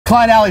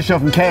Klein Alley Show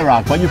from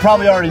KROQ, but you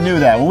probably already knew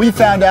that. When we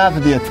found out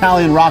that the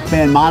Italian rock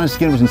band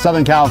Maneskin was in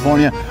Southern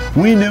California,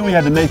 we knew we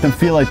had to make them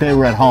feel like they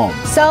were at home.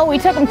 So we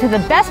took them to the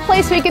best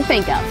place we could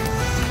think of.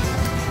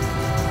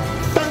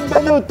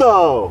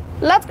 Benvenuto!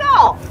 Let's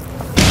go!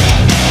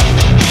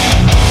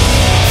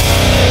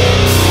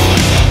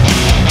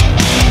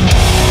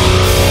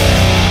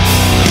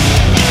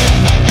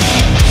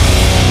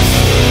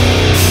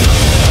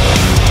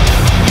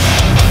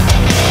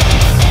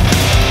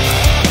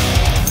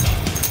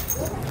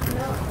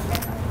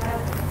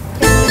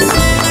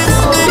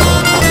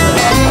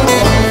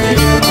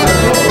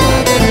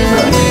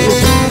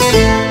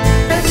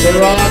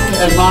 KROQ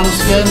and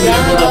Maneskin, we've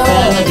been a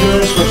fan of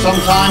yours for some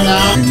time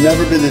now. You've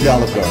never been to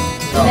Delaware.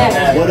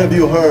 Never. What have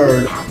you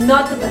heard?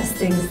 Not the best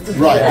things.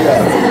 Right,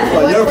 yeah.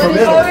 Well, you're from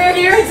Italy. Oh, we're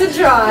here to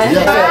try.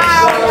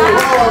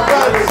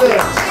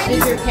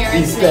 Did your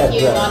parents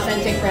make you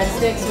authentic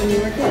breadsticks when you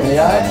were kids?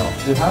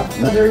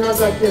 Yeah, they're not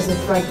like this,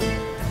 it's like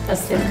a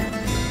stick.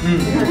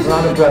 It's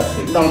not a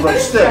breadstick. Not a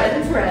breadstick.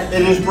 It's bread.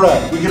 It is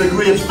bread. We can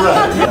agree it's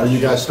bread. Are you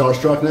guys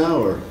starstruck now,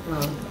 or?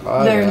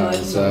 Very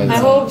much. I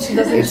hope she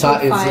doesn't shoot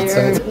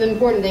fire. The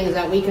important thing is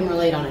that we can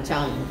relate on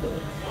Italian food.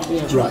 You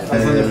know. Right.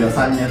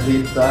 Lasagna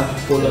fritta,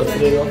 pollo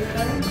alfredo.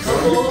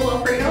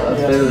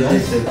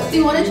 Do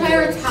you want to try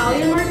our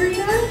Italian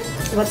margarita?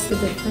 What's the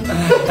difference?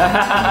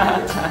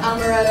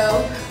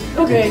 Amaretto.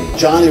 Okay.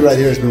 Johnny right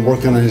here has been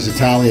working on his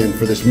Italian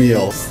for this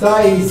meal.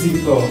 Stai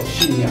zitto,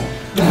 scimmia.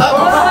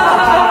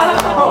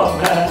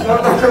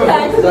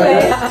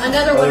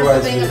 Another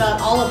wonderful thing about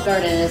Olive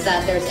Garden is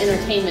that there's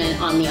entertainment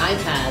on the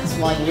iPads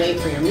while you wait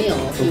for your meal.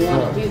 If you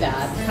want to do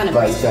that, kind of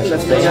brings people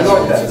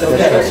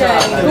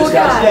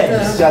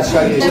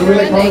Do we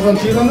like Parmesan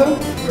cheese on them?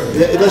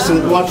 Yeah,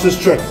 listen, watch this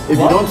trick. If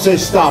you don't say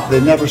stop, they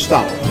never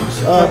stop.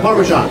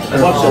 Parmesan,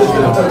 watch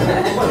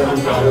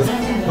this.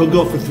 He'll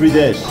go for 3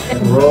 days.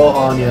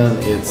 Raw onion,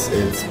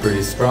 it's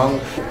pretty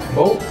strong.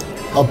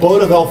 A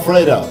boat of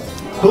Alfredo.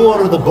 Who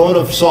ordered the boat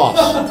of sauce?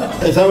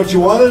 Is that what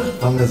you wanted?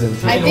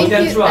 I think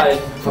you try.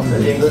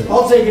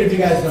 I'll take it if you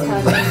guys don't.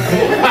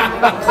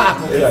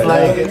 It's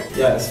like,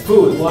 Yes,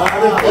 food.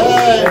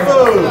 Hey,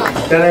 food!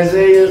 can I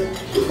say it?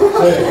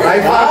 I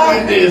fuck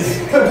with this.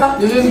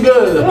 This is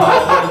good.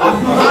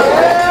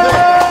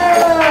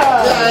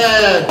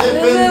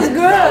 This is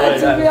good,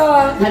 to be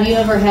honest. Have you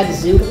ever had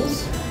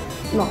zoodles?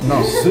 No,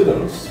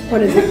 zoodles.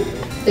 What is it?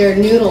 They're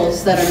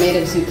noodles that are made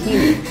of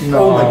zucchini.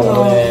 No,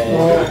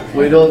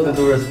 with all the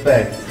due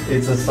respect,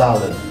 it's a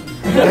salad.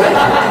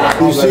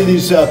 You see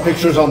these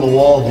pictures on the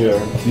wall here.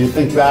 Do you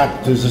think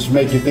back, does this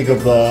make you think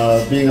of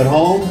being at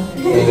home?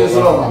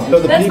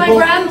 That's my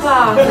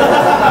grandpa.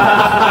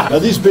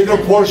 Are these bigger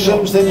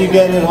portions than you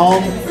get at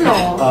home?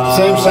 No.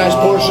 Same size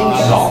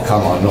portions? No,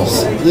 come on, no.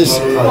 This,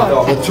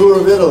 the tour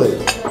of Italy.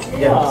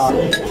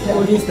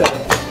 What is that?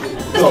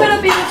 It's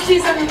gonna be with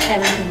cheese and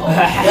everything.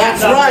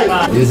 That's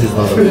right. This is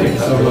not a big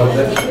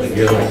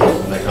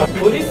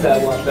What is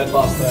that one, that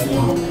pasta?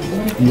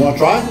 You want to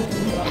try?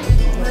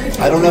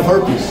 I don't have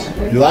herpes.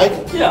 You like?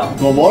 Yeah.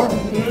 No more?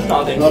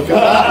 Nothing. Okay.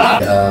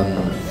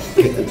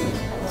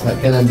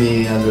 Can I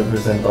be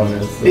 100%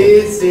 honest?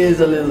 This is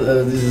a little,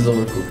 this is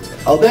overcooked.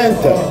 Al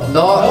dente.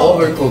 Not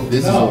overcooked,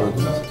 this is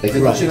overcooked. Like the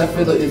cucina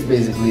freddo is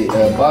basically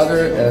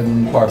butter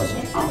and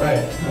parmesan.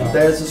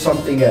 There's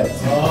something else.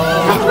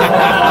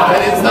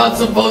 But it's not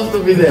supposed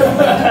to be there.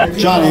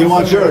 Johnny, you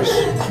want yours?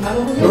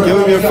 Well, give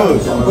him your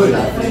food.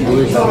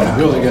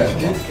 Really good.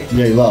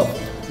 Yeah, you love.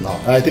 No.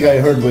 I think I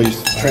heard what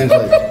he's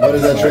translating. What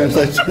does that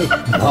translate to?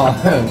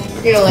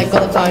 You don't like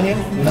lasagna?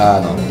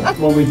 No.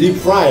 When we deep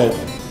fry it,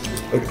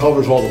 it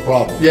covers all the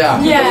problems. Yeah.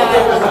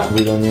 Yeah.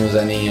 We don't use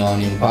any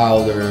onion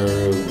powder,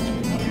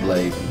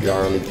 like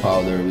garlic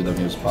powder, we don't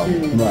use powder.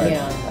 Right.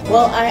 Yeah.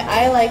 Well,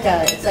 I like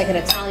it's like an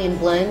Italian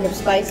blend of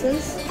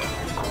spices.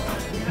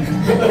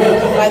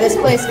 By this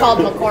place called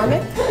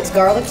McCormick. It's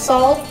garlic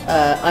salt,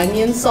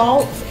 onion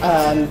salt,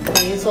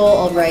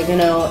 basil,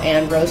 oregano,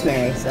 and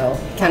rosemary. So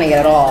kind of get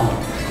it all.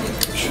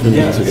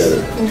 Yes.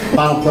 Together.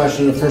 Final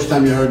question: the first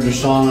time you heard your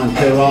song on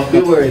KROQ?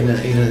 We were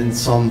in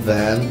some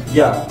van.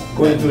 Yeah,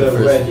 going to the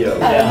radio.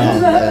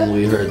 And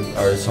we heard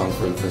our song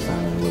for the first time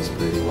and it was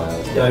pretty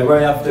wild. Yeah,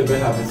 right after we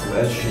have this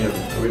Ed Sheeran,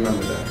 I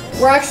remember that.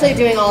 We're actually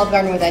doing Olive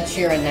Garden with Ed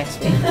Sheeran next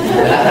week.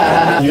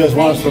 You guys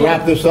want us to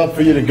wrap this up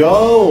for you to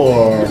go,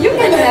 or? You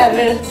can have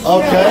it.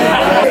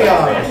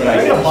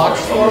 Okay. A box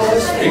store.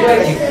 The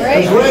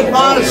great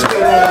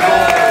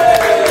Maneskin.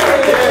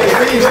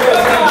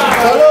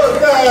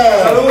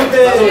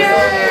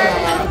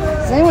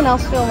 Does anyone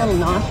else feel a little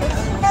nauseous?